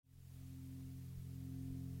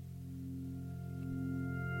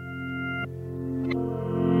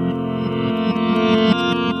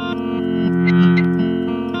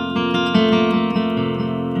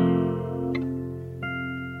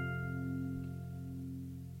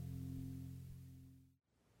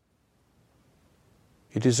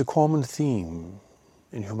It is a common theme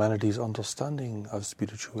in humanity's understanding of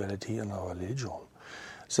spirituality and our religion,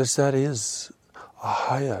 that there is a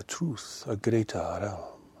higher truth, a greater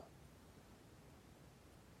realm,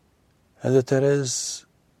 and that there is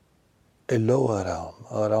a lower realm,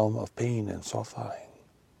 a realm of pain and suffering.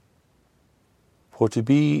 For to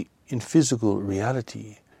be in physical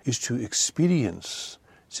reality is to experience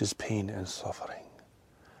this pain and suffering,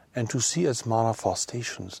 and to see its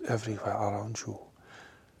manifestations everywhere around you.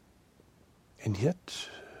 And yet,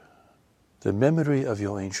 the memory of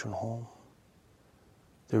your ancient home,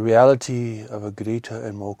 the reality of a greater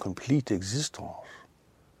and more complete existence,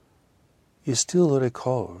 is still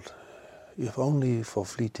recalled, if only for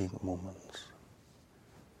fleeting moments.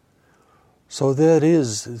 So there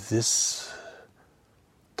is this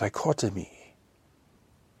dichotomy.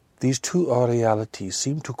 These two realities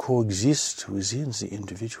seem to coexist within the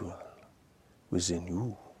individual, within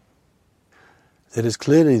you. There is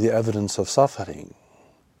clearly the evidence of suffering.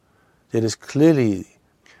 There is clearly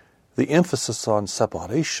the emphasis on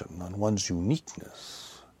separation, on one's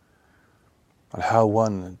uniqueness, on how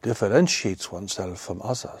one differentiates oneself from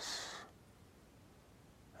others,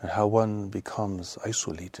 and how one becomes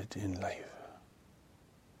isolated in life.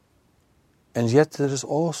 And yet there is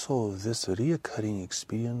also this reoccurring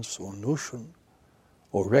experience or notion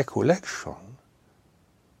or recollection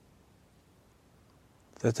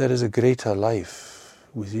that there is a greater life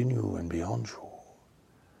within you and beyond you.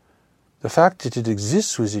 The fact that it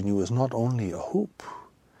exists within you is not only a hope,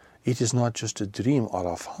 it is not just a dream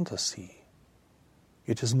or a fantasy,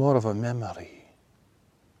 it is more of a memory.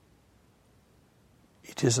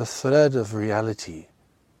 It is a thread of reality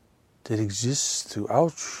that exists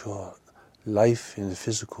throughout your life in the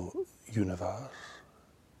physical universe.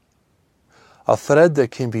 A thread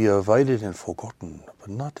that can be avoided and forgotten, but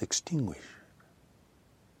not extinguished.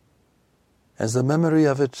 As the memory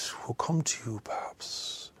of it will come to you,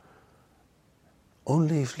 perhaps,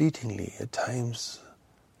 only fleetingly at times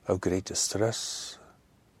of great distress,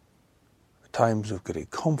 at times of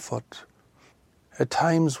great comfort, at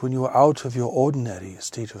times when you are out of your ordinary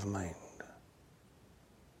state of mind.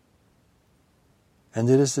 And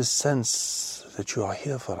there is this sense that you are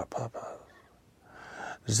here for a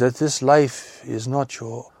purpose, that this life is not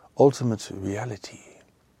your ultimate reality,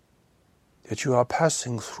 that you are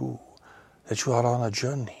passing through, that you are on a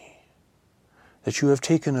journey, that you have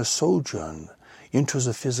taken a sojourn into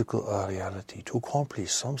the physical reality to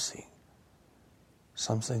accomplish something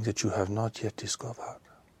that you have not yet discovered.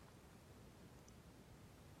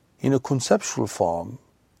 In a conceptual form,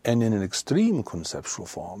 and in an extreme conceptual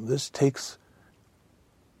form, this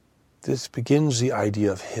begins the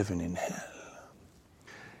idea of heaven and hell.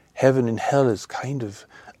 Heaven and hell is kind of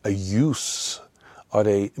a use or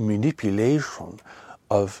a manipulation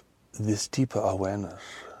of this deeper awareness,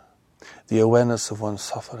 the awareness of one's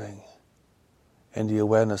suffering, and the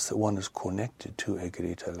awareness that one is connected to a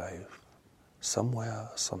greater life, somewhere,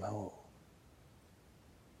 somehow.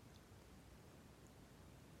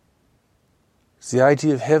 The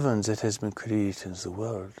idea of heaven that has been created in the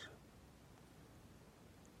world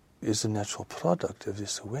is a natural product of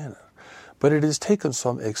this awareness, but it has taken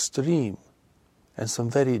some extreme and some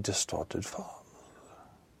very distorted forms.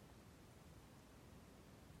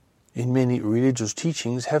 In many religious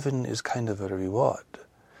teachings, heaven is kind of a reward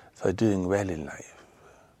for doing well in life,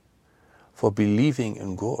 for believing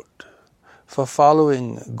in God, for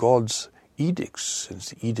following God's edicts and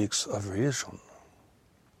the edicts of religion.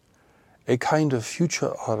 A kind of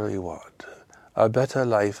future reward, a better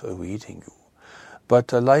life awaiting you,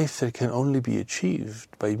 but a life that can only be achieved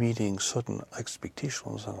by meeting certain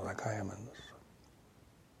expectations and requirements.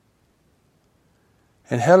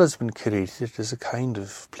 And hell has been created as a kind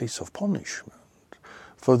of place of punishment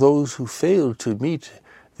for those who fail to meet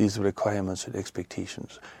these requirements and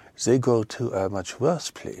expectations. They go to a much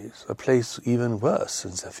worse place, a place even worse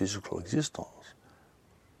than their physical existence.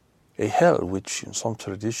 A hell which in some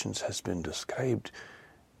traditions has been described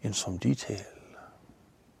in some detail.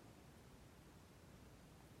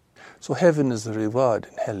 So heaven is a reward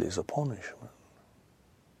and hell is a punishment.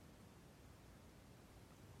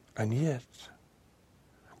 And yet,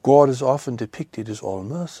 God is often depicted as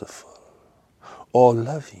all-merciful,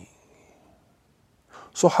 all-loving.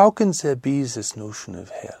 So how can there be this notion of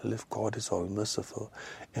hell if God is all-merciful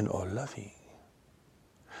and all-loving?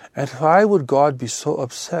 And why would God be so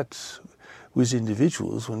upset with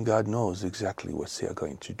individuals when God knows exactly what they are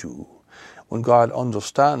going to do? When God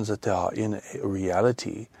understands that they are in a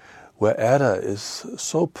reality where error is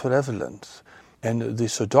so prevalent and the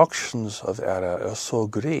seductions of error are so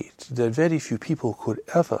great that very few people could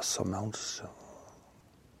ever surmount them.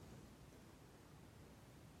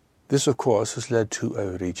 This, of course, has led to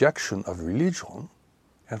a rejection of religion,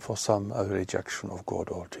 and for some, a rejection of God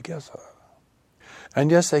altogether. And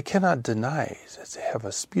yes, they cannot deny that they have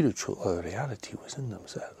a spiritual reality within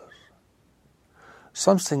themselves,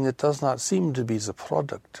 something that does not seem to be the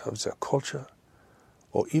product of their culture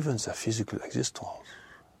or even their physical existence.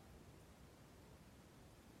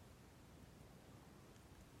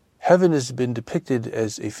 Heaven has been depicted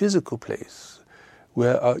as a physical place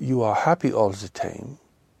where you are happy all the time,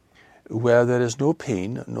 where there is no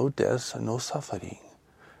pain, no death, no suffering,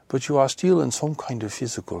 but you are still in some kind of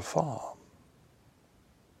physical form.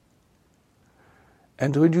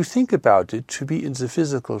 And when you think about it, to be in the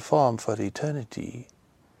physical form for eternity,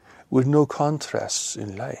 with no contrasts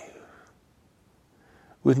in life,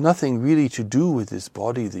 with nothing really to do with this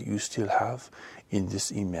body that you still have in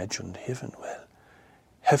this imagined heaven, well,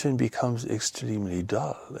 heaven becomes extremely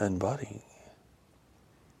dull and boring.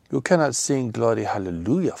 You cannot sing Glory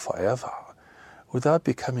Hallelujah forever without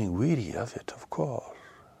becoming weary of it, of course.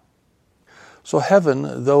 So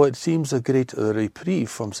heaven, though it seems a great reprieve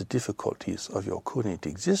from the difficulties of your current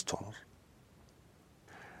existence,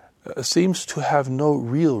 seems to have no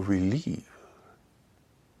real relief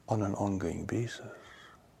on an ongoing basis.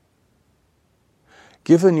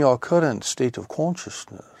 Given your current state of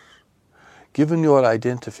consciousness, given your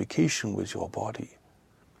identification with your body,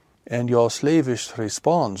 and your slavish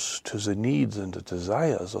response to the needs and the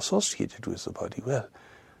desires associated with the body, well,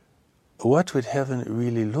 what would heaven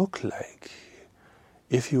really look like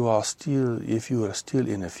if you are still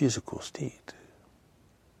in a physical state?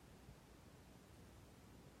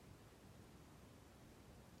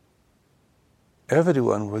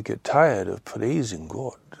 Everyone will get tired of praising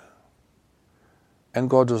God. And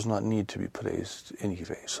God does not need to be praised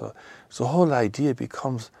anyway. So the whole idea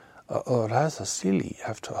becomes rather silly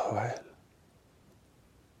after a while.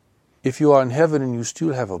 If you are in heaven and you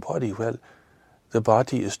still have a body, well, the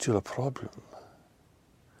body is still a problem.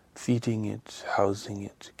 Feeding it, housing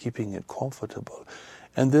it, keeping it comfortable.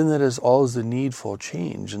 And then there is all the need for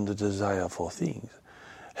change and the desire for things.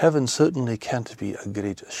 Heaven certainly can't be a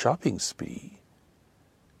great shopping spree.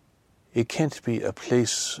 It can't be a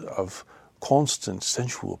place of constant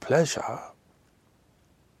sensual pleasure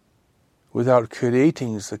without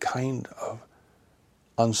creating the kind of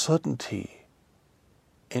uncertainty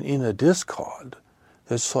and inner discord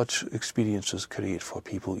that such experiences create for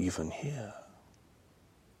people even here.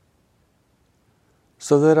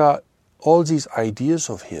 So there are all these ideas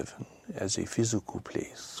of heaven as a physical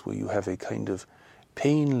place where you have a kind of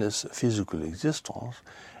painless physical existence,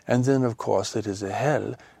 and then of course there is a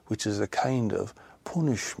hell which is a kind of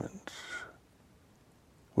punishment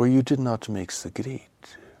where you did not make the grade,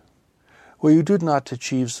 where you did not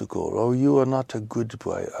achieve the goal, or you are not a good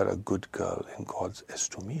boy or a good girl in God's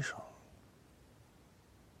estimation.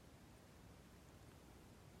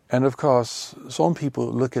 And of course, some people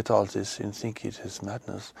look at all this and think it is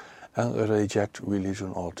madness and reject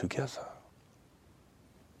religion altogether,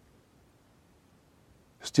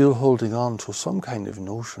 still holding on to some kind of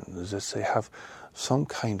notion that they have some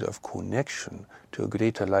kind of connection to a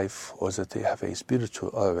greater life, or that they have a spiritual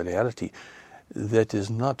reality that is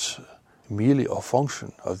not merely a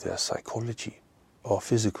function of their psychology or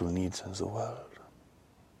physical needs in the world.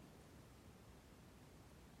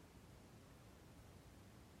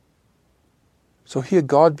 So here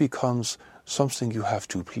God becomes something you have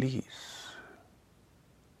to please.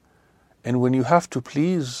 And when you have to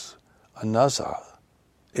please another,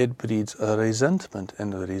 it breeds a resentment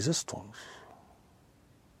and a resistance,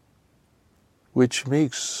 which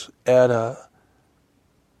makes error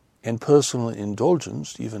and personal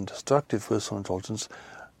indulgence, even destructive personal indulgence,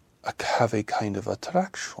 have a kind of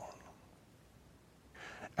attraction.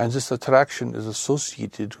 And this attraction is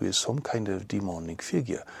associated with some kind of demonic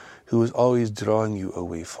figure who is always drawing you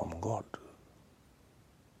away from God.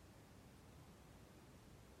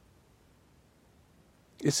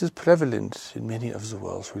 This is prevalent in many of the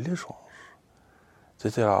world's religions,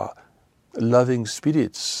 that there are loving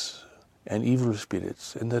spirits and evil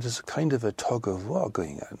spirits, and there is a kind of a tug of war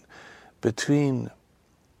going on between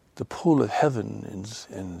the pull of heaven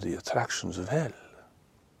and the attractions of hell.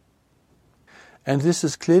 And this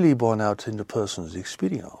is clearly borne out in the person's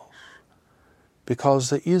experience,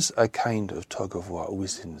 because there is a kind of tug of war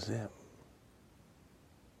within them.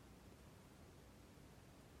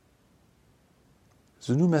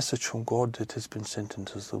 The new message from God that has been sent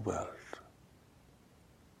into the world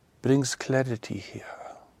brings clarity here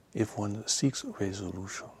if one seeks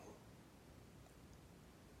resolution.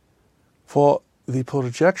 For the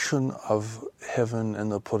projection of heaven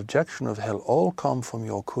and the projection of hell all come from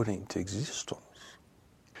your current existence,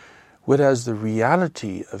 Whereas the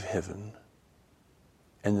reality of heaven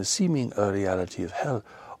and the seeming reality of hell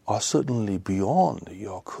are certainly beyond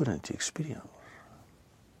your current experience.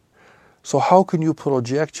 So how can you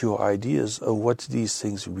project your ideas of what these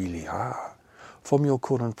things really are from your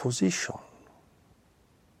current position?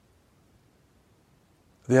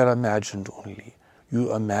 They are imagined only.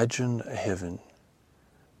 You imagine a heaven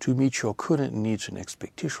to meet your current needs and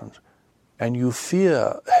expectations, and you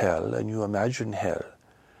fear hell and you imagine hell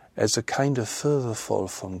as a kind of further fall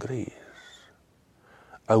from grace,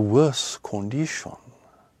 a worse condition.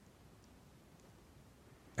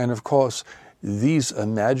 And of course, these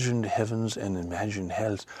imagined heavens and imagined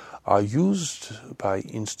hells are used by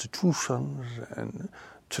institutions and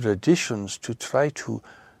traditions to try to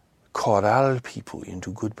corral people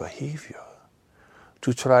into good behavior,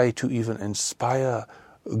 to try to even inspire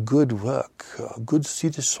good work, good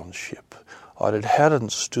citizenship, or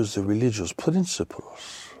adherence to the religious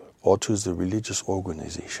principles or to the religious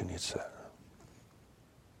organization itself.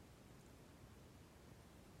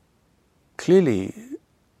 Clearly,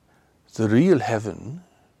 the real heaven,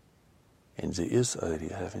 and there is a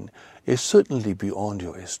real heaven, is certainly beyond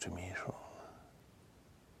your estimation.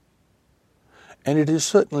 And it is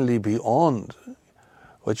certainly beyond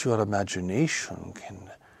what your imagination can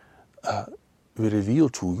reveal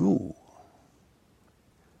to you.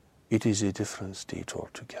 It is a different state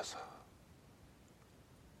altogether.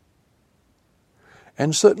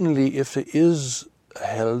 And certainly if there is a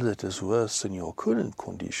hell that is worse than your current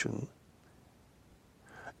condition,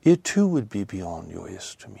 it too would be beyond your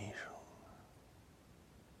estimation.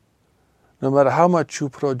 No matter how much you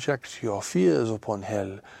project your fears upon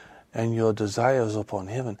hell and your desires upon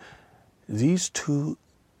heaven, these two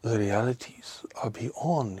realities are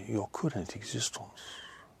beyond your current existence.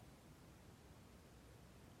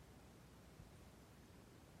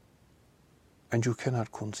 And you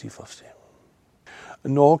cannot conceive of them.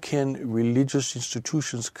 Nor can religious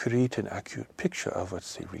institutions create an accurate picture of what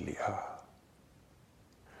they really are.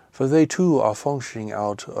 For they too are functioning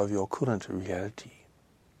out of your current reality,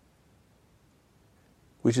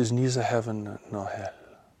 which is neither heaven nor hell.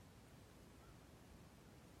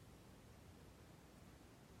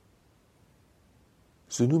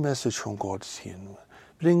 The new message from God's Thin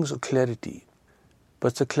brings a clarity,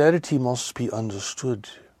 but the clarity must be understood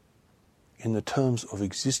in the terms of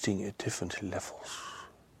existing at different levels.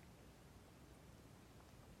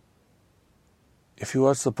 If you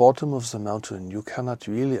are at the bottom of the mountain, you cannot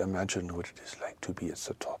really imagine what it is like to be at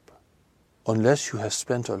the top, unless you have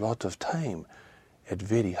spent a lot of time at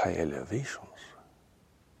very high elevations.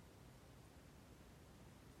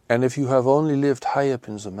 And if you have only lived high up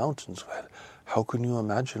in the mountains, well, how can you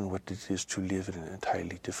imagine what it is to live in an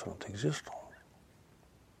entirely different existence?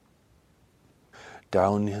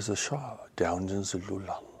 Down near the shore, down in the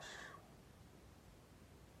lowlands.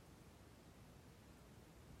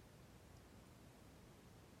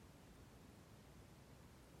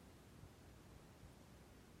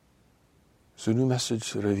 The new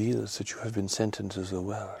message reveals that you have been sent into the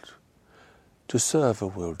world to serve a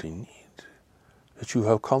world in need, that you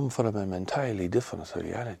have come from an entirely different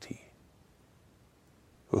reality,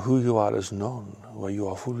 where who you are is known, where you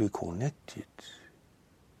are fully connected,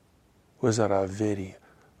 where there are very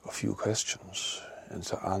few questions and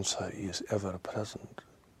the answer is ever present,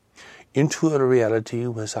 into a reality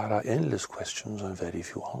where there are endless questions and very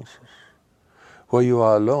few answers, where you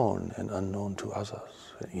are alone and unknown to others,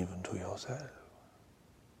 and even to yourself.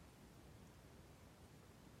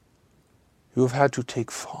 You have had to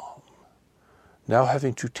take form, now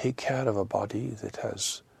having to take care of a body that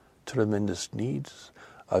has tremendous needs,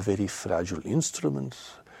 a very fragile instrument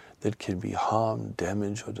that can be harmed,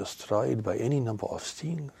 damaged, or destroyed by any number of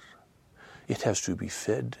things. It has to be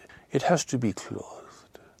fed, it has to be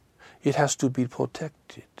clothed, it has to be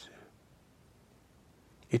protected.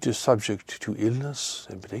 It is subject to illness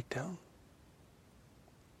and breakdown.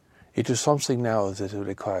 It is something now that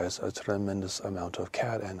requires a tremendous amount of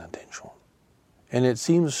care and attention. And it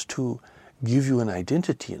seems to give you an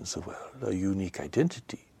identity in the world, a unique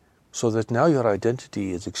identity, so that now your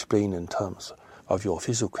identity is explained in terms of your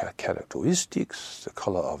physical characteristics, the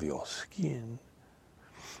color of your skin,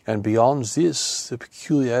 and beyond this, the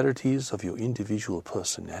peculiarities of your individual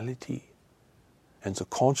personality and the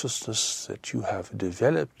consciousness that you have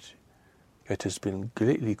developed that has been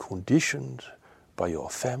greatly conditioned by your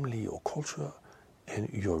family, your culture, and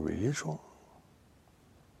your religion.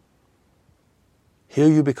 Here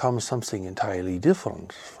you become something entirely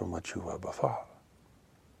different from what you were before.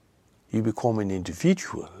 You become an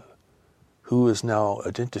individual who is now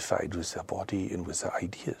identified with their body and with their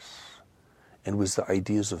ideas, and with the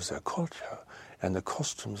ideas of their culture, and the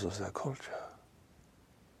customs of their culture.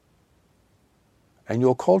 And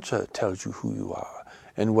your culture tells you who you are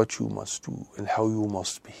and what you must do and how you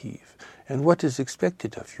must behave and what is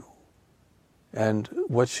expected of you and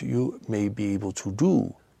what you may be able to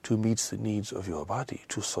do to meet the needs of your body,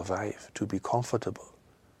 to survive, to be comfortable,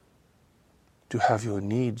 to have your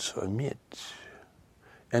needs met.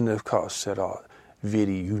 And of course there are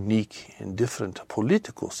very unique and different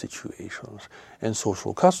political situations and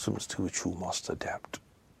social customs to which you must adapt.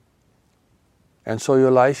 And so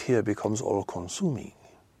your life here becomes all-consuming.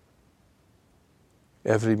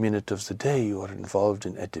 Every minute of the day you are involved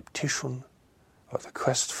in adaptation, or the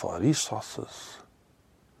quest for resources,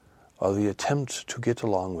 or the attempt to get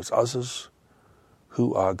along with others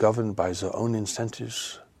who are governed by their own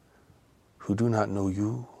incentives, who do not know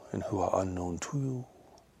you and who are unknown to you.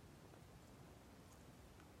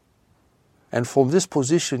 And from this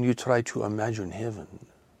position you try to imagine heaven,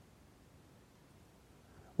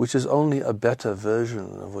 which is only a better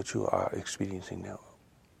version of what you are experiencing now.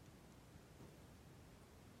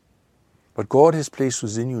 But God has placed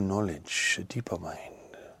within you knowledge, a deeper mind.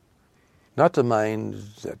 Not a mind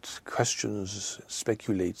that questions,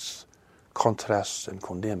 speculates, contrasts and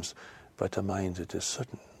condemns, but a mind that is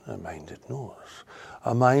certain, a mind that knows.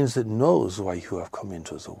 A mind that knows why you have come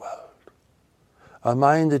into the world. A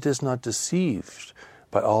mind that is not deceived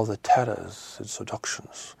by all the terrors and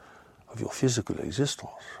seductions of your physical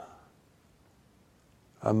existence.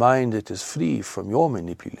 A mind that is free from your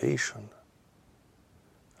manipulation.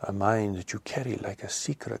 A mind that you carry like a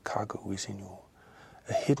secret cargo within you,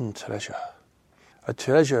 a hidden treasure. A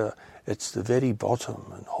treasure at the very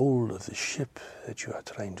bottom and hold of the ship that you are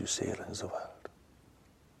trying to sail in the world.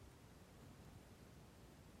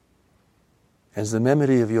 As the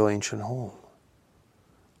memory of your ancient home,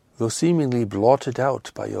 though seemingly blotted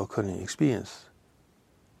out by your current experience,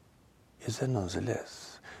 is there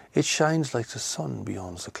nonetheless. It shines like the sun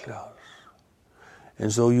beyond the clouds.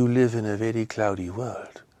 And so you live in a very cloudy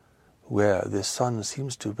world, where the sun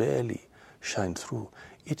seems to barely shine through,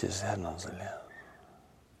 it is there nonetheless.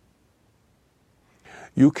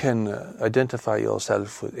 You can identify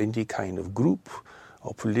yourself with any kind of group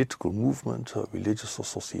or political movement or religious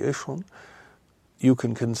association. You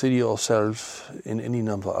can consider yourself in any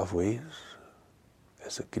number of ways.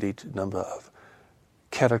 There's a great number of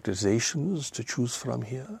characterizations to choose from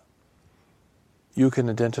here. You can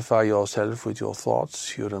identify yourself with your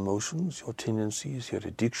thoughts, your emotions, your tendencies, your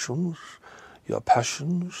addictions, your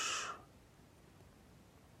passions,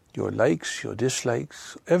 your likes, your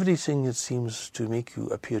dislikes, everything that seems to make you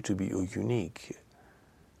appear to be unique.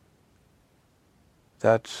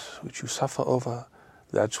 That which you suffer over,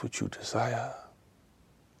 that's what you desire.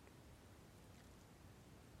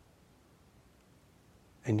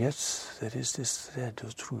 And yet there is this thread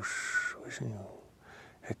of truth within you.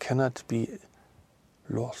 It cannot be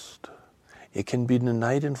lost. It can be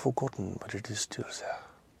denied and forgotten, but it is still there.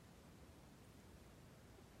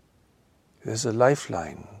 There's a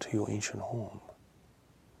lifeline to your ancient home.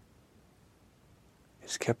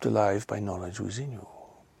 It's kept alive by knowledge within you.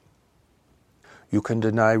 You can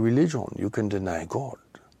deny religion, you can deny God.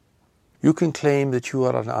 You can claim that you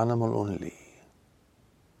are an animal only.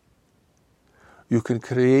 You can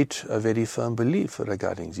create a very firm belief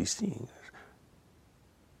regarding these things.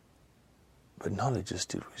 But knowledge is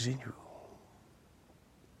still within you.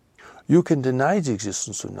 You can deny the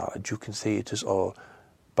existence of knowledge. You can say it is all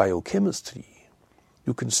biochemistry.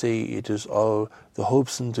 You can say it is all the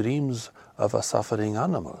hopes and dreams of a suffering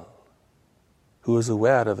animal who is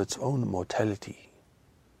aware of its own mortality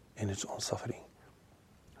and its own suffering.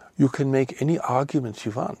 You can make any argument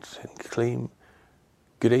you want and claim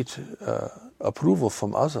great approval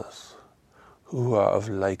from others who are of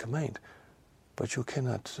like mind, but you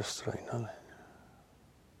cannot destroy knowledge.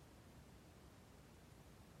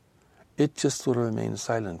 It just will remain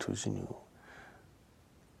silent within you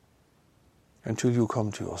until you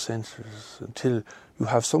come to your senses, until you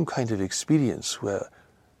have some kind of experience where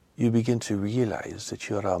you begin to realize that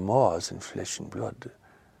you are more than flesh and blood,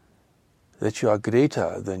 that you are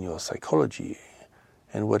greater than your psychology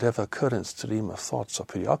and whatever current stream of thoughts are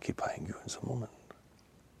preoccupying you in the moment.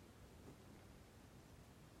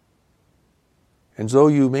 And though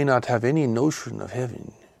you may not have any notion of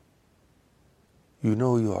heaven, you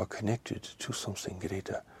know you are connected to something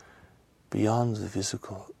greater, beyond the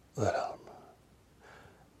physical realm,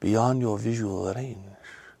 beyond your visual range,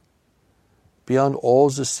 beyond all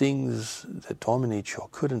the things that dominate your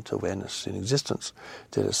current awareness in existence.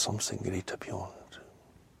 There is something greater beyond.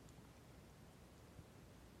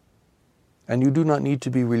 And you do not need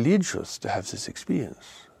to be religious to have this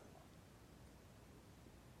experience.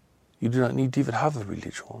 You do not need to even have a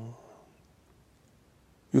religion.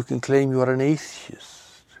 You can claim you are an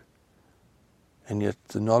atheist, and yet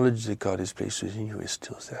the knowledge that God has placed within you is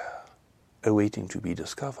still there, awaiting to be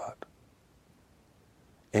discovered.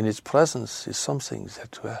 And its presence is something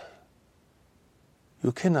that, well,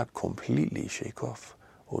 you cannot completely shake off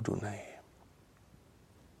or deny.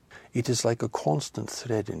 It is like a constant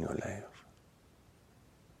thread in your life.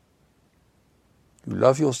 You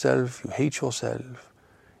love yourself, you hate yourself.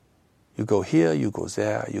 You go here, you go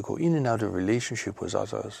there, you go in and out of relationship with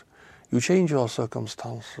others. You change your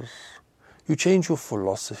circumstances. You change your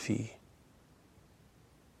philosophy.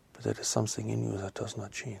 But there is something in you that does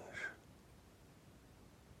not change.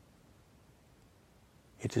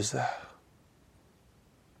 It is there.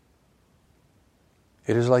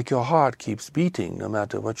 It is like your heart keeps beating no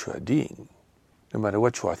matter what you are doing, no matter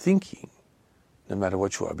what you are thinking, no matter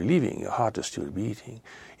what you are believing, your heart is still beating.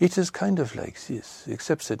 It is kind of like this,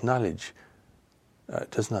 except that knowledge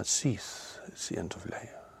does not cease. It's the end of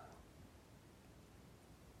life.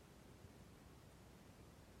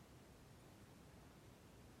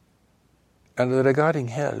 And regarding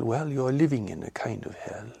hell, well, you are living in a kind of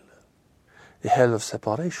hell, the hell of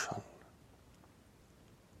separation.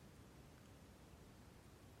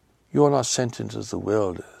 You are not sent into the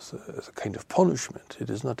world as a kind of punishment. It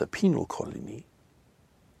is not a penal colony.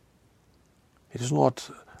 It is not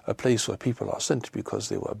a place where people are sent because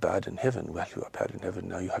they were bad in heaven. Well, you are bad in heaven,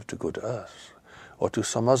 now you have to go to earth, or to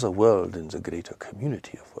some other world in the greater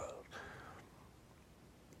community of worlds.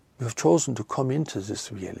 You have chosen to come into this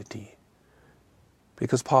reality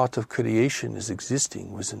because part of creation is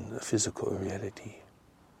existing within a physical reality.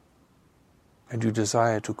 And you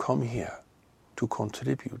desire to come here to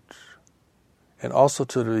contribute, and also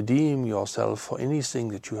to redeem yourself for anything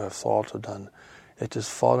that you have thought or done that is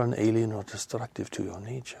foreign, alien, or destructive to your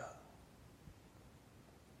nature.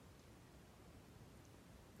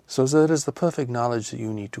 So there is the perfect knowledge that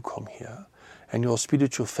you need to come here, and your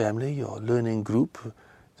spiritual family, your learning group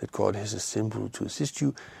that God has assembled to assist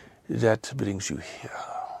you, that brings you here.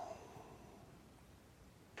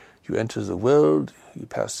 You enter the world, you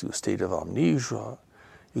pass through a state of amnesia,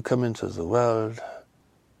 you come into the world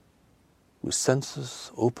with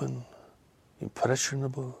senses open,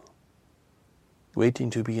 impressionable, waiting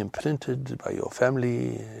to be imprinted by your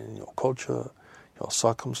family and your culture, your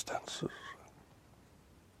circumstances.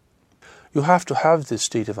 You have to have this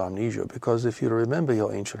state of amnesia because if you remember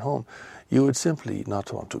your ancient home, you would simply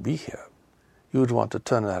not want to be here. You would want to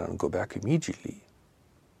turn around and go back immediately.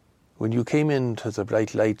 When you came into the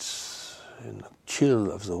bright lights and the chill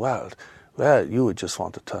of the world, well, you would just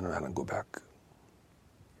want to turn around and go back.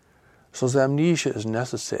 So the amnesia is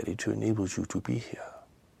necessary to enable you to be here,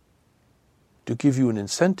 to give you an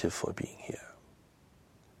incentive for being here,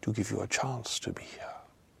 to give you a chance to be here.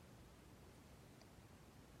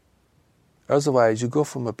 Otherwise, you go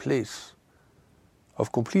from a place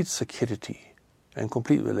of complete security and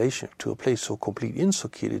complete relationship to a place of complete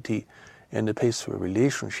insecurity and a place where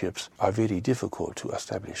relationships are very difficult to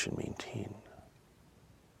establish and maintain.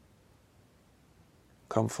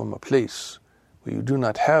 Come from a place where you do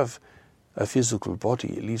not have a physical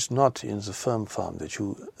body, at least not in the firm form that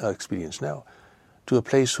you experience now, to a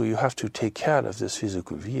place where you have to take care of this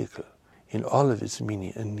physical vehicle in all of its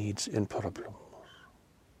meaning and needs and problems.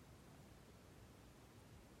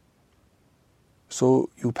 So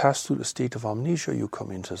you pass through the state of amnesia, you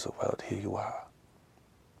come into the world, here you are.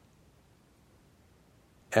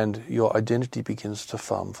 And your identity begins to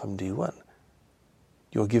form from day one.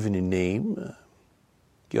 You're given a name.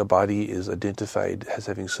 Your body is identified as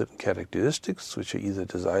having certain characteristics which are either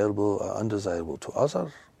desirable or undesirable to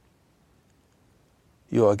others.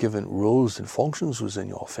 You are given roles and functions within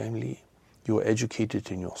your family. You are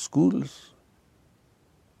educated in your schools.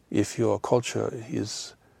 If your culture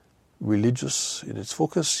is religious in its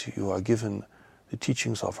focus, you are given the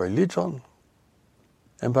teachings of religion.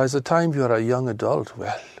 And by the time you are a young adult,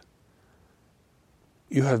 well,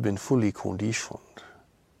 you have been fully conditioned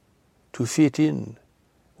to fit in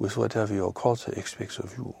with whatever your culture expects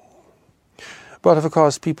of you. But of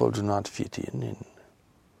course, people do not fit in,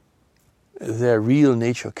 and their real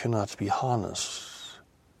nature cannot be harnessed.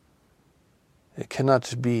 It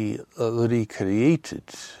cannot be recreated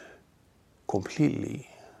completely.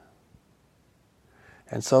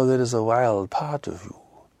 And so there is a wild part of you,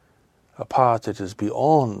 a part that is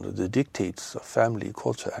beyond the dictates of family,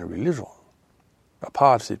 culture, and religion, a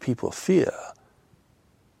part that people fear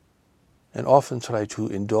and often try to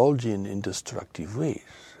indulge in destructive ways.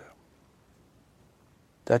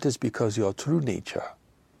 That is because your true nature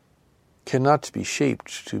cannot be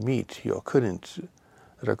shaped to meet your current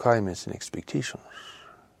requirements and expectations.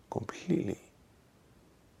 completely.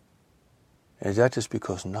 And that is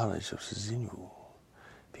because knowledge is in you.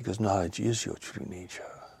 Because knowledge is your true nature.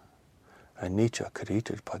 A nature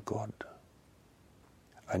created by God.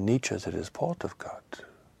 A nature that is part of God.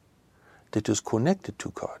 That is connected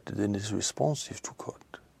to God. That is responsive to God.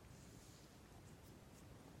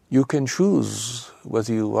 You can choose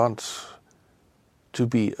whether you want to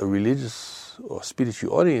be a religious or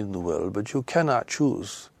spiritually oriented world, but you cannot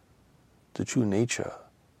choose the true nature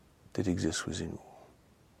that exists within you.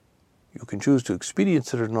 You can choose to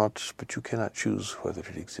experience it or not, but you cannot choose whether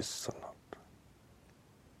it exists or not.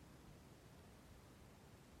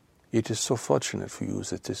 It is so fortunate for you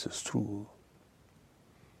that this is true.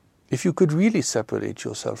 If you could really separate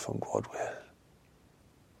yourself from God, well,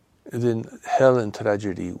 then hell and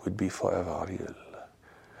tragedy would be forever real.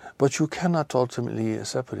 But you cannot ultimately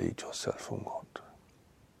separate yourself from God.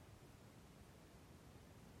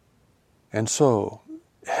 And so,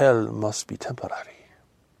 hell must be temporary.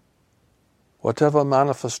 Whatever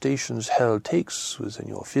manifestations hell takes within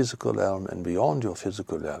your physical realm and beyond your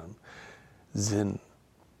physical realm, then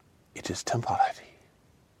it is temporary.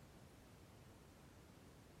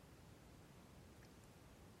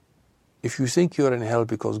 If you think you're in hell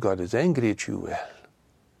because God is angry at you, well,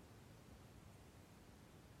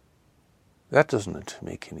 that doesn't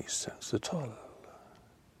make any sense at all.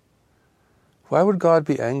 Why would God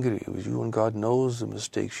be angry with you when God knows the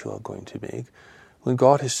mistakes you are going to make? When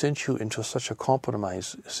God has sent you into such a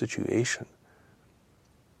compromised situation,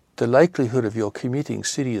 the likelihood of your committing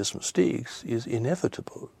serious mistakes is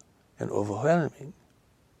inevitable and overwhelming.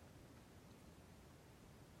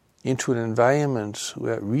 Into an environment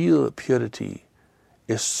where real purity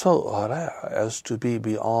is so rare as to be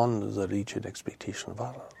beyond the reach and expectation of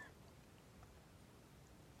others.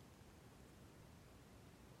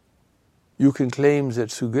 You can claim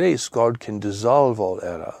that through grace God can dissolve all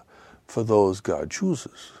error for those God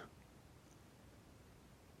chooses.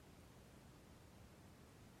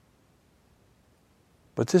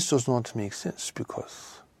 But this does not make sense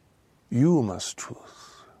because you must choose.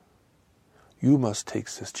 You must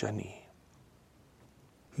take this journey.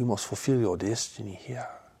 You must fulfill your destiny here.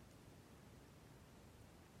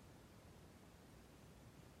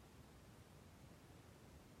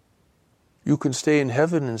 You can stay in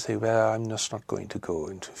heaven and say, well, I'm just not going to go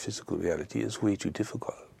into physical reality. It's way too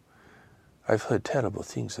difficult. I've heard terrible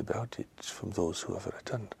things about it from those who have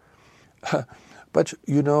returned. But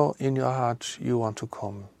you know, in your heart, you want to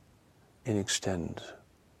come and extend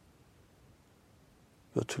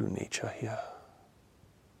your true nature here.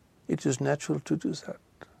 It is natural to do that.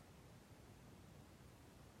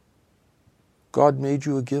 God made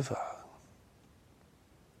you a giver.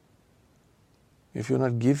 If you're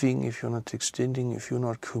not giving, if you're not extending, if you're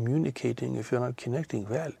not communicating, if you're not connecting,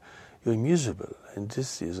 well, you're miserable. And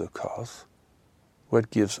this is, of course, what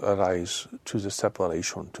gives a rise to the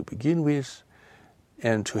separation to begin with,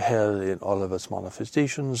 and to hell in all of its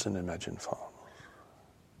manifestations and imagined forms.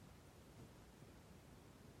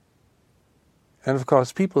 And of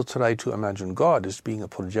course, people try to imagine God as being a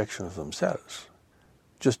projection of themselves,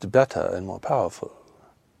 just better and more powerful,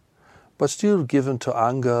 but still given to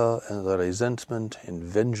anger and the resentment and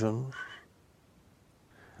vengeance,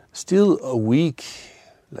 still weak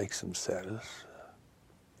like themselves,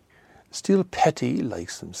 still petty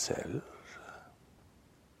like themselves,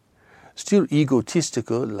 still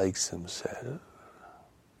egotistical like themselves.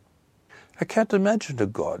 I can't imagine a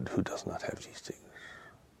God who does not have these things.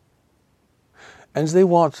 And they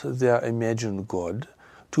want their imagined God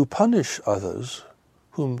to punish others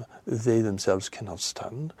whom they themselves cannot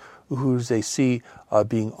stand, who they see are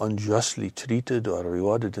being unjustly treated or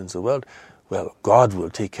rewarded in the world. Well, God will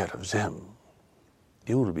take care of them.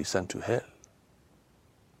 They will be sent to hell.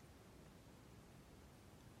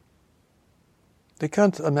 They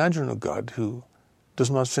can't imagine a God who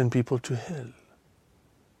does not send people to hell.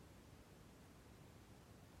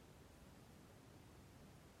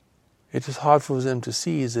 It is hard for them to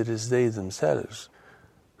see that it is they themselves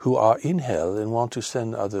who are in hell and want to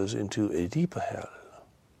send others into a deeper hell.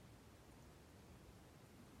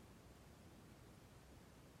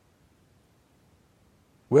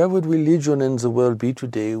 Where would religion in the world be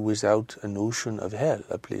today without a notion of hell,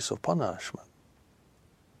 a place of punishment?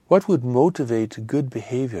 What would motivate good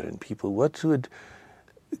behavior in people? What would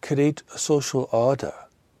create a social order?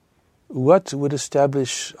 What would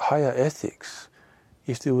establish higher ethics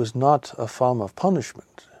if there was not a form of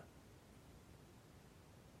punishment?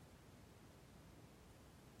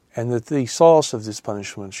 And that the source of this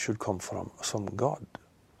punishment should come from some God.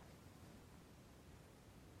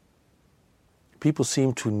 People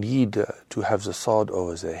seem to need to have the sword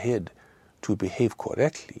over their head to behave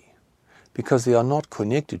correctly, because they are not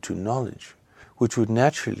connected to knowledge, which would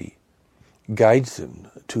naturally guide them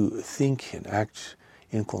to think and act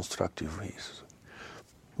in constructive ways.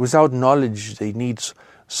 Without knowledge, they need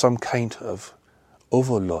some kind of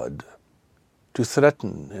overlord to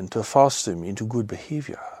threaten and to force them into good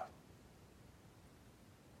behavior.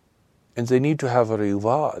 And they need to have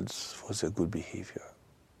rewards for their good behavior.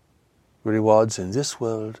 Rewards in this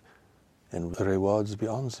world and rewards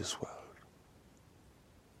beyond this world.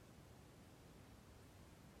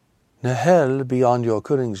 Now, hell, beyond your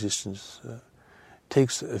current existence,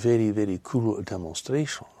 takes very, very cruel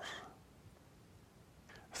demonstrations.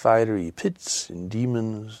 Fiery pits and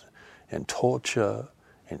demons and torture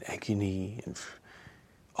and agony and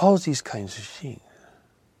all these kinds of things.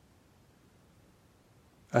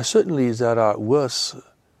 And certainly there are worse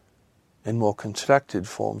and more contracted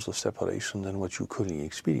forms of separation than what you currently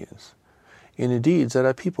experience. And indeed, there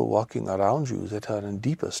are people walking around you that are in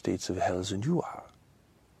deeper states of hell than you are.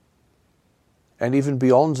 And even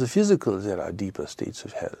beyond the physical, there are deeper states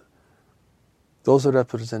of hell. Those that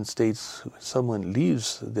represent states, when someone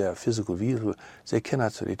leaves their physical vehicle, they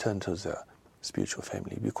cannot return to their spiritual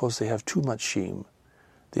family because they have too much shame,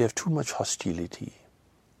 they have too much hostility,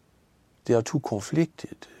 they are too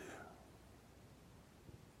conflicted.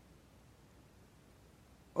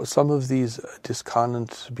 Some of these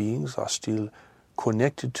discarnate beings are still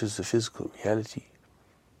connected to the physical reality,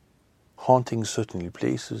 haunting certain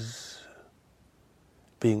places,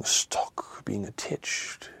 being stuck, being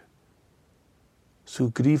attached.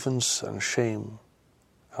 Through grievance and shame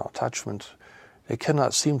and attachment, they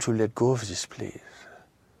cannot seem to let go of this place,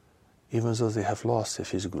 even though they have lost their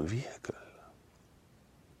physical vehicle.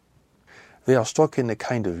 They are stuck in a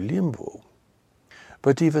kind of limbo.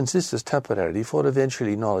 But even this is temporary, for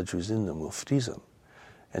eventually knowledge within them will free them,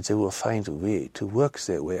 and they will find a way to work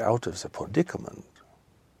their way out of the predicament.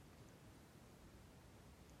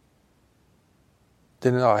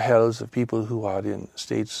 Then there are hells of people who are in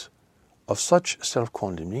states of such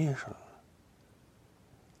self-condemnation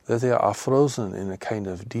that they are frozen in a kind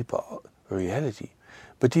of deeper reality.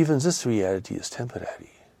 But even this reality is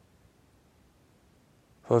temporary.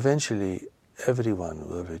 For eventually, everyone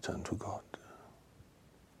will return to God.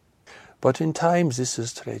 But in times this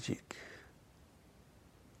is tragic.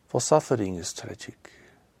 For suffering is tragic.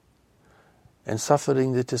 And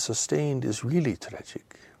suffering that is sustained is really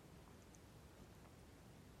tragic.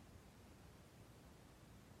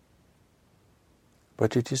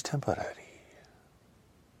 But it is temporary.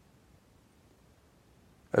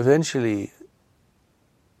 Eventually,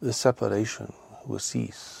 the separation will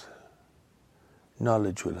cease.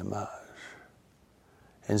 Knowledge will emerge.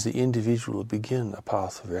 And the individual will begin a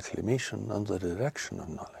path of reclamation under the direction of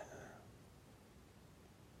knowledge,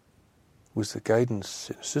 with the guidance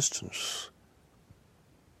and assistance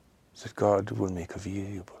that God will make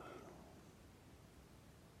available.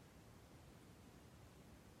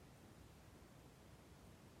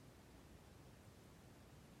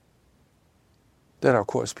 There are, of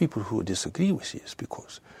course, people who disagree with this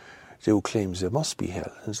because they will claim there must be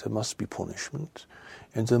hell and there must be punishment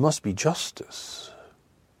and there must be justice.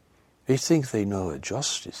 They think they know what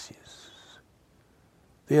justice is.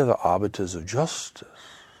 They are the arbiters of justice.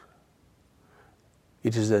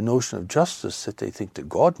 It is their notion of justice that they think that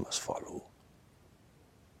God must follow.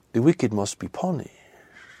 The wicked must be punished.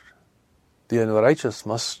 The unrighteous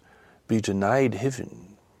must be denied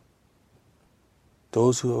heaven.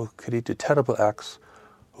 Those who have created terrible acts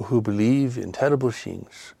or who believe in terrible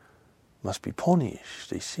things must be punished,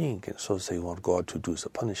 they think, and so they want God to do the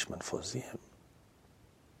punishment for them.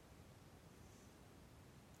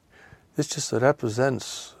 This just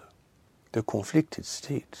represents the conflicted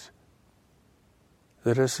state.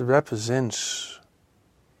 This represents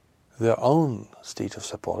their own state of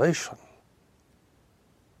separation.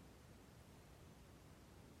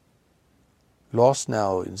 Lost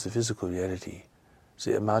now in the physical reality,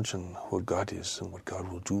 they imagine what God is and what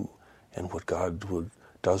God will do and what God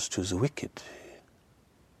does to the wicked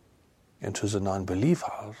and to the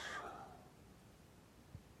non-believers.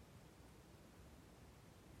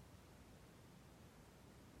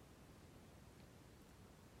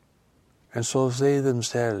 And so they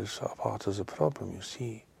themselves are part of the problem, you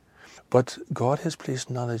see. But God has placed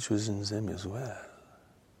knowledge within them as well.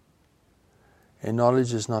 And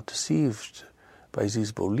knowledge is not deceived by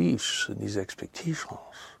these beliefs and these expectations,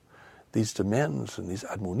 these demands and these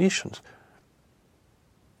admonitions.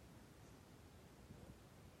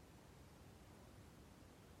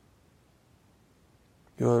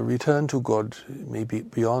 Your return to God may be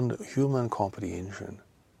beyond human comprehension,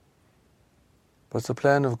 but the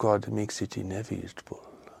plan of God makes it inevitable.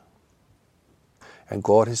 And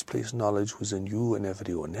God has placed knowledge within you and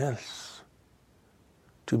everyone else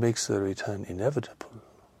to make the return inevitable.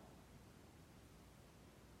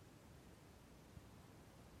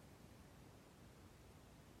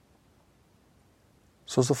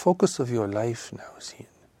 So the focus of your life now, Zin,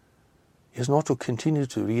 is not to continue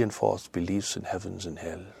to reinforce beliefs in heavens and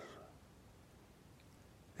hell.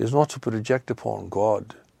 It is not to project upon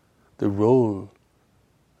God the role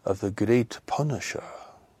of the great punisher,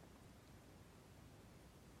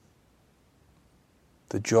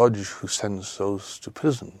 the judge who sends those to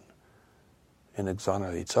prison and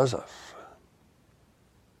exonerates others.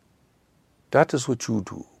 That is what you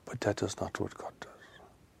do, but that is not what God does.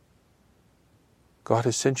 God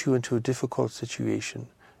has sent you into a difficult situation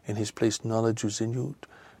and has placed knowledge within you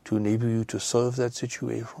to enable you to solve that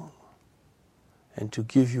situation and to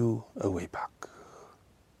give you a way back.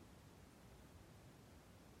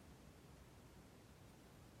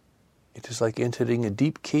 It is like entering a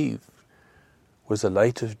deep cave where the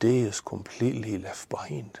light of day is completely left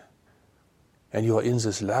behind. And you are in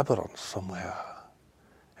this labyrinth somewhere.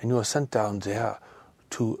 And you are sent down there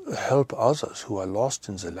to help others who are lost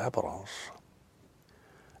in the labyrinth.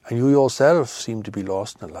 And you yourself seem to be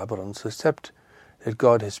lost in the labyrinth, except that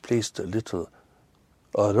God has placed a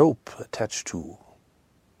rope attached to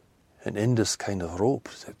an endless kind of rope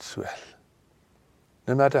that, well,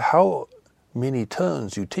 no matter how many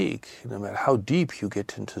turns you take, no matter how deep you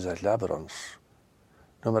get into that labyrinth,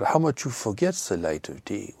 no matter how much you forget the light of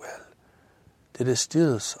day, well, there is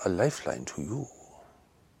still a lifeline to you.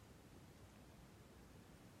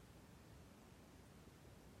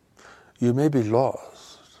 You may be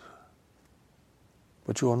lost,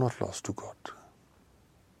 but you are not lost to God.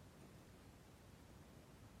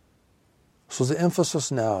 So the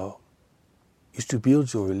emphasis now is to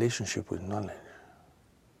build your relationship with knowledge.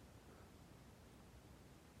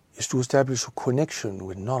 Is to establish a connection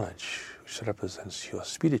with knowledge, which represents your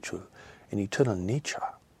spiritual and eternal nature.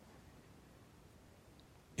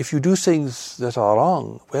 If you do things that are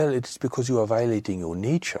wrong, well, it's because you are violating your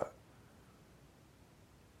nature.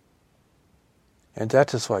 And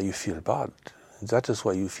that is why you feel bad. And that is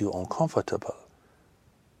why you feel uncomfortable.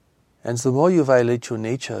 And the more you violate your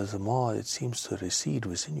nature, the more it seems to recede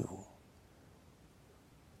within you.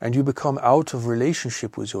 And you become out of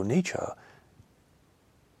relationship with your nature.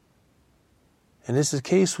 And it's the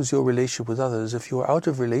case with your relationship with others. If you are out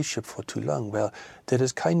of relationship for too long, well, there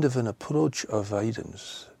is kind of an approach of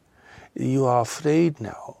avoidance. You are afraid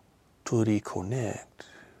now to reconnect.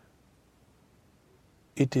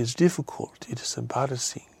 It is difficult. It is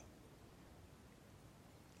embarrassing.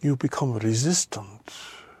 You become resistant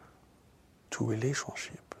to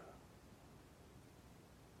relationship.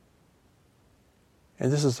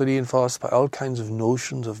 And this is reinforced by all kinds of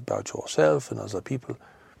notions about yourself and other people.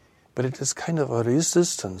 But it is kind of a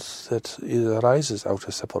resistance that arises out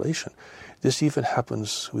of separation. This even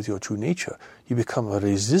happens with your true nature. You become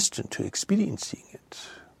resistant to experiencing it.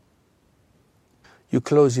 You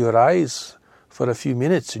close your eyes for a few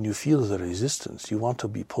minutes and you feel the resistance. You want to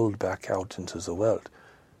be pulled back out into the world.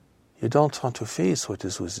 You don't want to face what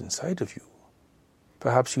is inside of you.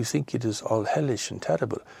 Perhaps you think it is all hellish and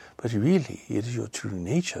terrible, but really it is your true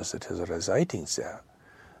nature that is residing there,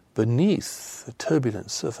 beneath the turbulent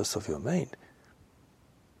surface of your mind.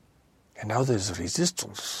 And now there's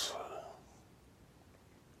resistance.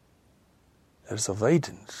 There's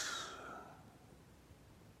avoidance.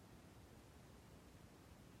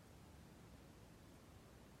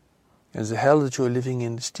 And the hell that you're living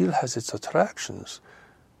in still has its attractions.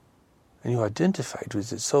 And you're identified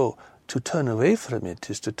with it. So to turn away from it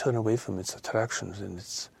is to turn away from its attractions. And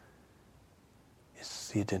it's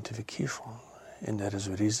the identification. And there is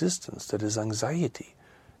resistance, there is anxiety,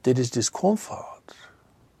 there is discomfort.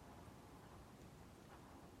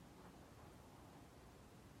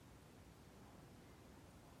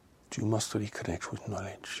 You must reconnect with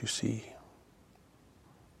knowledge, you see.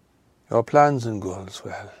 Your plans and goals,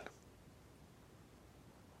 well,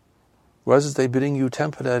 whether they bring you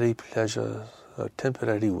temporary pleasures or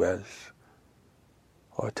temporary wealth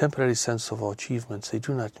or a temporary sense of achievements, they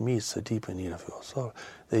do not meet the deeper need of your soul.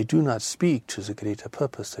 They do not speak to the greater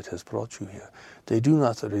purpose that has brought you here. They do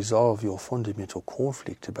not resolve your fundamental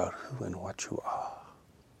conflict about who and what you are.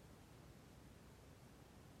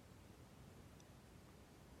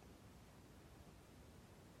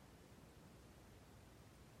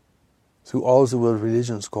 Through all the world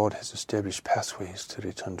religions, God has established pathways to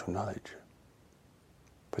return to knowledge.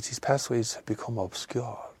 But these pathways have become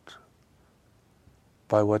obscured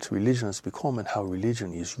by what religion has become and how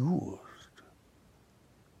religion is used.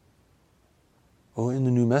 Oh, in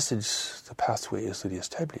the new message, the pathway is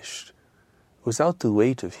re-established. without the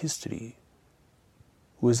weight of history,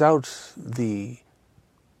 without the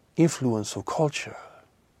influence of culture,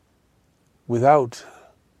 without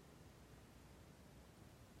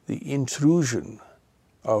the intrusion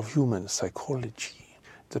of human psychology,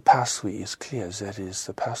 the pathway is clear. That is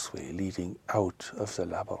the pathway leading out of the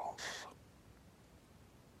labyrinth.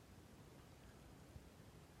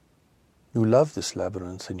 You love this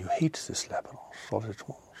labyrinth and you hate this labyrinth all at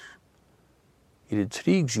once. It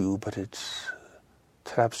intrigues you, but it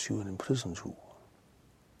traps you and imprisons you.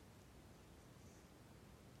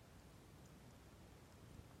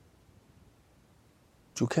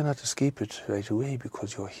 You cannot escape it right away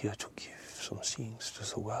because you are here to give some things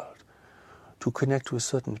to the world, to connect with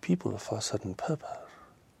certain people for a certain purpose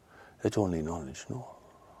that only knowledge knows.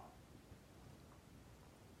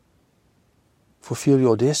 Fulfill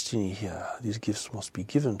your destiny here. These gifts must be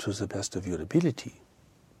given to the best of your ability.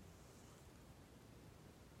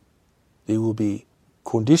 They will be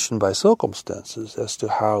conditioned by circumstances as to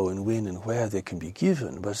how and when and where they can be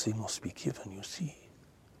given, but they must be given, you see.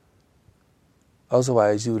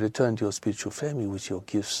 Otherwise, you return to your spiritual family with your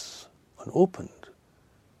gifts unopened,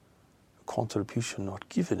 contribution not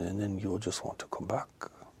given, and then you'll just want to come back.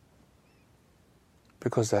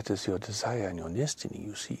 Because that is your desire and your destiny,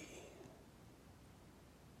 you see.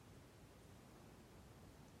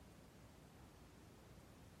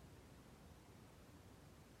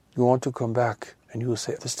 You want to come back and you will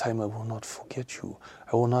say, this time I will not forget you.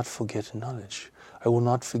 I will not forget knowledge. I will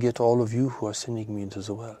not forget all of you who are sending me into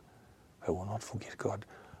the world. I will not forget God.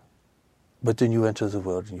 But then you enter the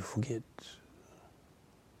world and you forget.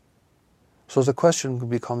 So the question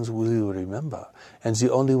becomes, will you remember? And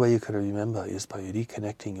the only way you can remember is by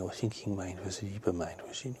reconnecting your thinking mind with the deeper mind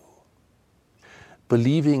within you.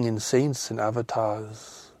 Believing in saints and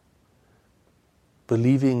avatars,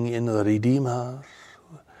 believing in a redeemer,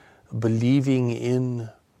 believing in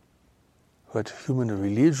what human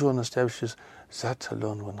religion establishes, that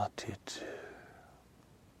alone will not do it.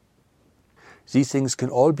 These things can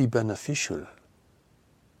all be beneficial,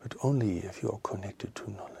 but only if you are connected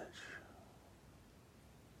to knowledge.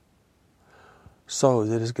 So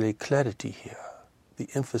there is great clarity here. The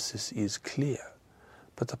emphasis is clear,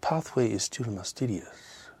 but the pathway is still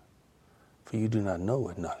mysterious. For you do not know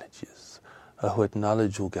what knowledge is, or what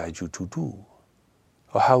knowledge will guide you to do,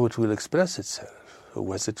 or how it will express itself, or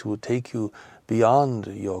whether it will take you beyond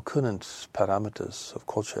your current parameters of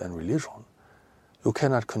culture and religion. You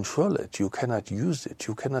cannot control it, you cannot use it,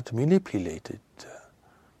 you cannot manipulate it.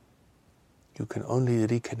 You can only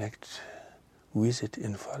reconnect with it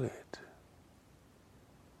and follow it.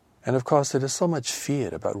 And of course there is so much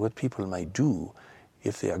fear about what people might do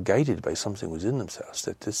if they are guided by something within themselves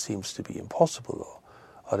that this seems to be impossible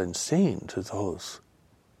or insane to those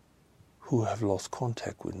who have lost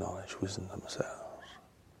contact with knowledge within themselves.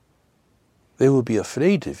 They will be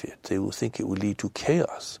afraid of it. They will think it will lead to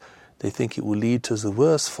chaos. They think it will lead to the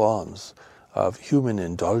worst forms of human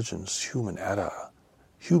indulgence, human error,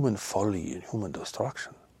 human folly, and human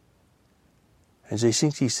destruction. And they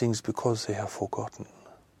think these things because they have forgotten.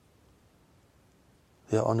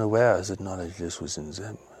 They are unaware that knowledge lives within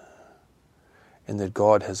them, and that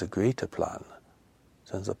God has a greater plan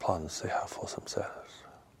than the plans they have for themselves.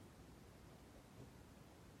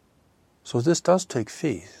 So this does take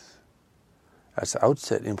faith, at the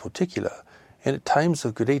outset in particular, and at times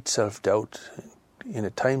of great self-doubt, and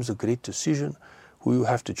at times of great decision, where you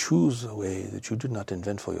have to choose a way that you did not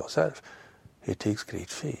invent for yourself. It takes great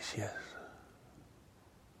faith, yes.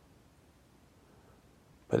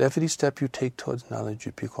 But every step you take towards knowledge,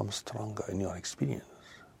 you become stronger in your experience.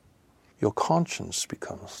 Your conscience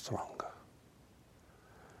becomes stronger.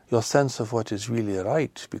 Your sense of what is really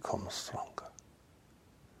right becomes stronger.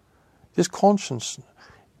 This conscience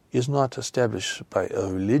is not established by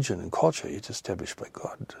a religion and culture, it's established by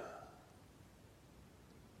God.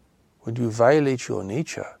 When you violate your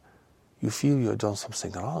nature, you feel you have done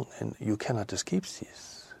something wrong and you cannot escape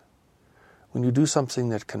this. When you do something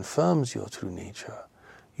that confirms your true nature,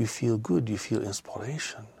 you feel good, you feel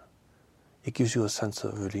inspiration. It gives you a sense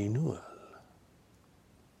of renewal.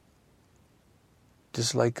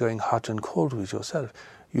 Just like going hot and cold with yourself.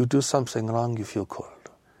 You do something wrong, you feel cold.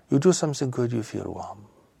 You do something good, you feel warm.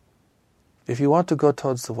 If you want to go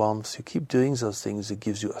towards the warmth, you keep doing those things, it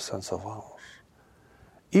gives you a sense of warmth.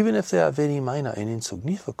 Even if they are very minor and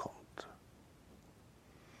insignificant.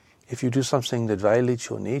 If you do something that violates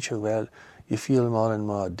your nature, well, you feel more and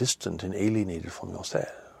more distant and alienated from yourself.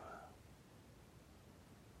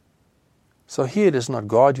 So here it is not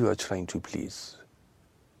God you are trying to please.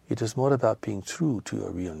 It is more about being true to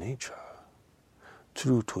your real nature,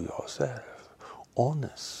 true to yourself,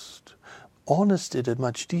 honest, honest at a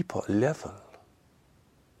much deeper level.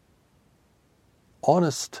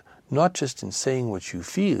 Honest not just in saying what you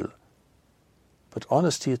feel, but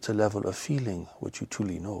honesty at the level of feeling what you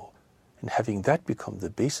truly know, and having that become the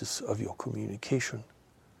basis of your communication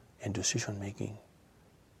and decision-making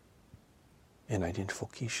and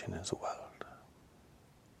identification in the world.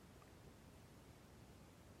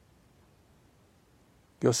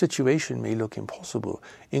 Your situation may look impossible,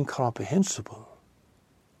 incomprehensible,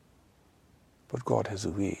 but God has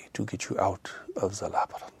a way to get you out of the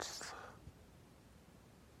labyrinth,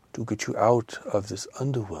 to get you out of this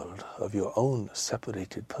underworld of your own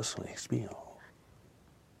separated personal experience.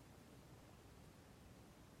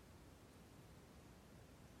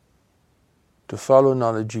 To follow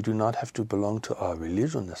knowledge, you do not have to belong to our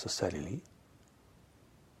religion necessarily.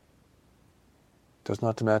 It does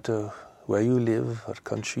not matter where you live, what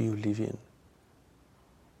country you live in,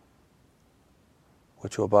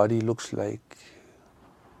 what your body looks like.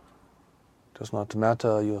 It does not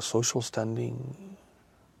matter your social standing,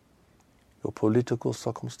 your political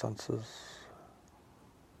circumstances.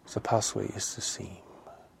 The pathway is the same.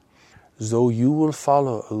 Though you will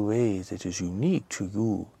follow a way that is unique to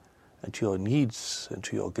you and to your needs and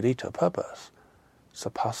to your greater purpose, the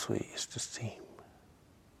pathway is the same.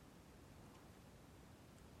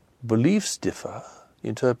 Beliefs differ,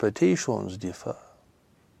 interpretations differ,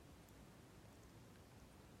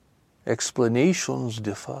 explanations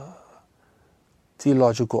differ,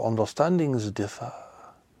 theological understandings differ,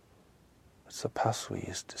 but the pathway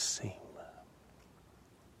is the same.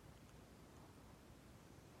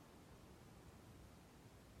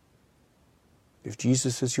 If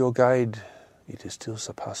Jesus is your guide, it is still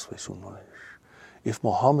the pathway to knowledge. If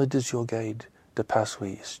Muhammad is your guide, the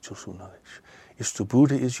pathway is still to knowledge. If the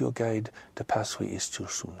Buddha is your guide, the pathway is still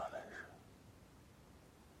to knowledge.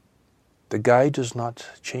 The guide does not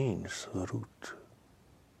change the route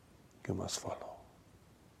you must follow.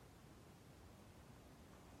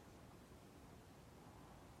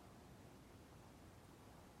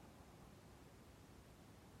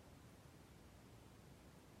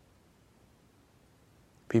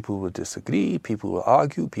 People will disagree, people will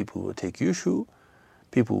argue, people will take issue,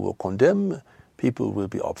 people will condemn, people will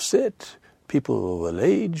be upset, people will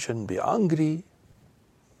rage and be angry.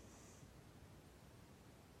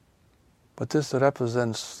 But this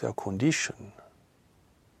represents their condition.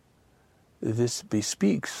 This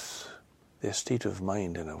bespeaks their state of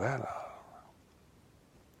mind and awareness.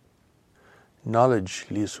 Knowledge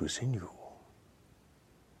lives within you.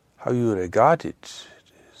 How you regard it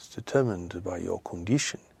is determined by your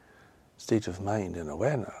condition, state of mind and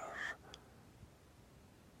awareness.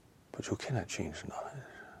 But you cannot change knowledge.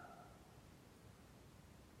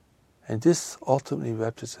 And this ultimately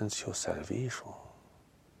represents your salvation.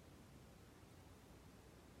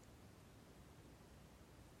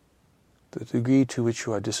 The degree to which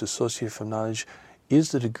you are disassociated from knowledge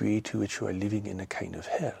is the degree to which you are living in a kind of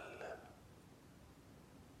hell.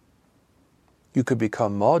 You could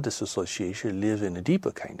become more disassociated, live in a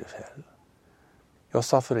deeper kind of hell. Your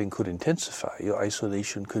suffering could intensify, your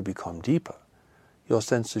isolation could become deeper, your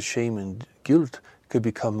sense of shame and guilt could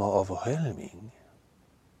become more overwhelming.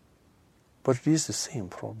 But it is the same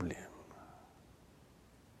problem.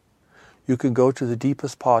 You can go to the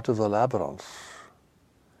deepest part of the labyrinth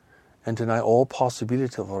and deny all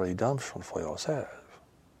possibility of a redemption for yourself.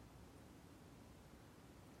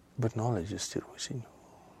 But knowledge is still within you.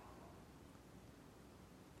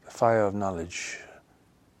 The fire of knowledge,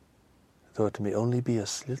 though it may only be a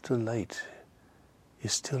little light,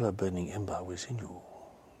 is still a burning ember within you.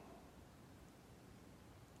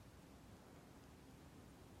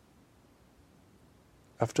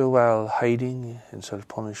 After a while, hiding and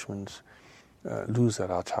self-punishment lose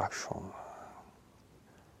their attraction,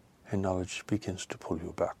 and knowledge begins to pull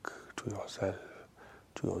you back to yourself,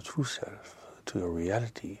 to your true self, to your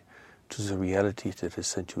reality, to the reality that has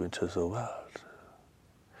sent you into the world.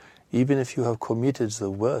 Even if you have committed the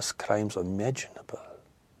worst crimes imaginable,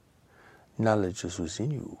 knowledge is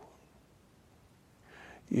within you.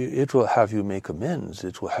 It will have you make amends.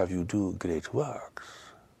 It will have you do great works.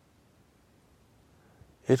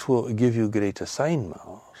 It will give you great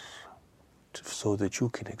assignments so that you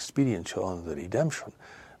can experience your own redemption.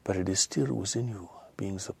 But it is still within you,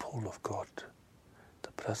 being the pull of God,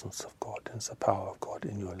 the presence of God, and the power of God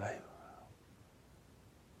in your life.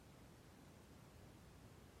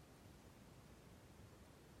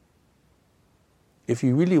 If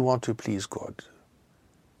you really want to please God,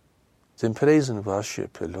 then praise and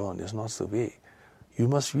worship alone is not the way. You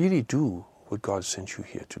must really do what God sent you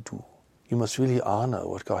here to do. You must really honor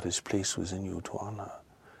what God has placed within you to honor.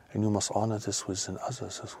 And you must honor this within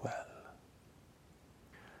others as well.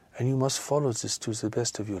 And you must follow this to the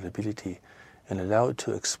best of your ability and allow it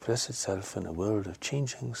to express itself in a world of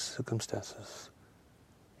changing circumstances,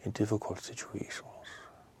 in difficult situations.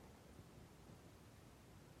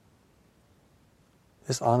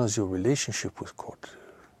 This honors your relationship with God.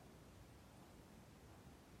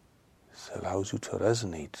 This allows you to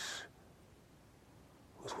resonate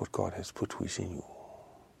with what God has put within you.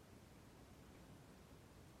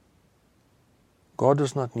 God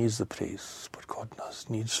does not need the praise, but God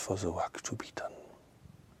needs for the work to be done,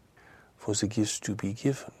 for the gifts to be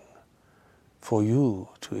given, for you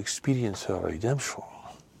to experience her redemption.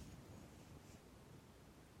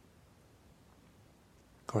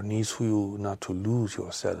 God needs for you not to lose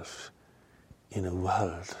yourself in a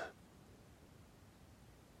world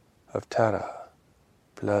of terror,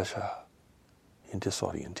 pleasure, and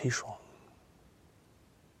disorientation.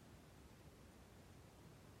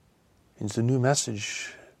 In the new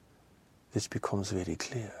message, this becomes very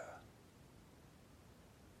clear.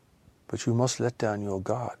 But you must let down your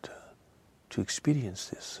guard to experience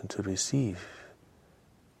this and to receive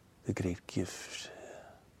the great gift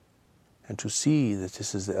and to see that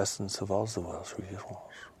this is the essence of all the world's religions.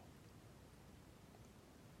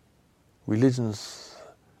 Religions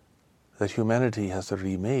that humanity has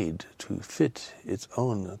remade to fit its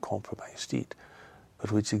own compromised state,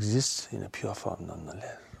 but which exists in a pure form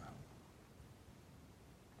nonetheless.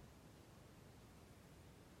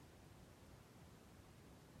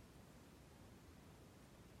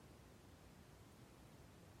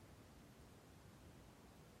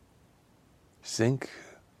 Think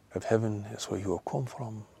of heaven as where you have come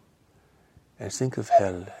from, and think of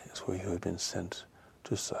hell as where you have been sent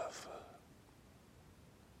to serve,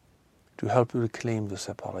 to help reclaim the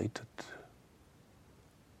separated,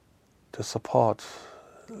 to support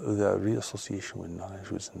their reassociation with knowledge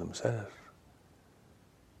within themselves,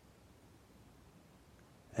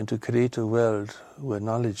 and to create a world where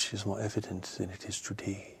knowledge is more evident than it is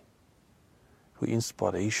today, where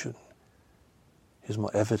inspiration is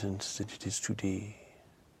more evident than it is today,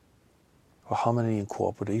 or harmony and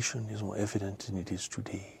cooperation is more evident than it is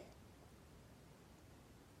today.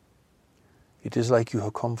 It is like you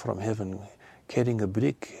have come from heaven carrying a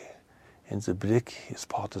brick, and the brick is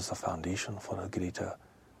part of the foundation for a greater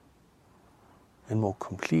and more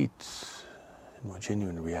complete and more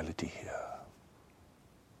genuine reality here.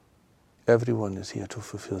 Everyone is here to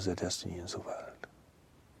fulfill their destiny in the world.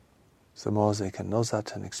 The more they can know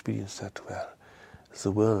that and experience that well,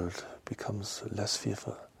 the world becomes less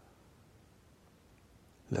fearful,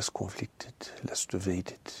 less conflicted, less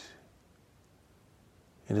divided.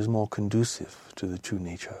 It is more conducive to the true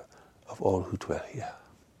nature of all who dwell here.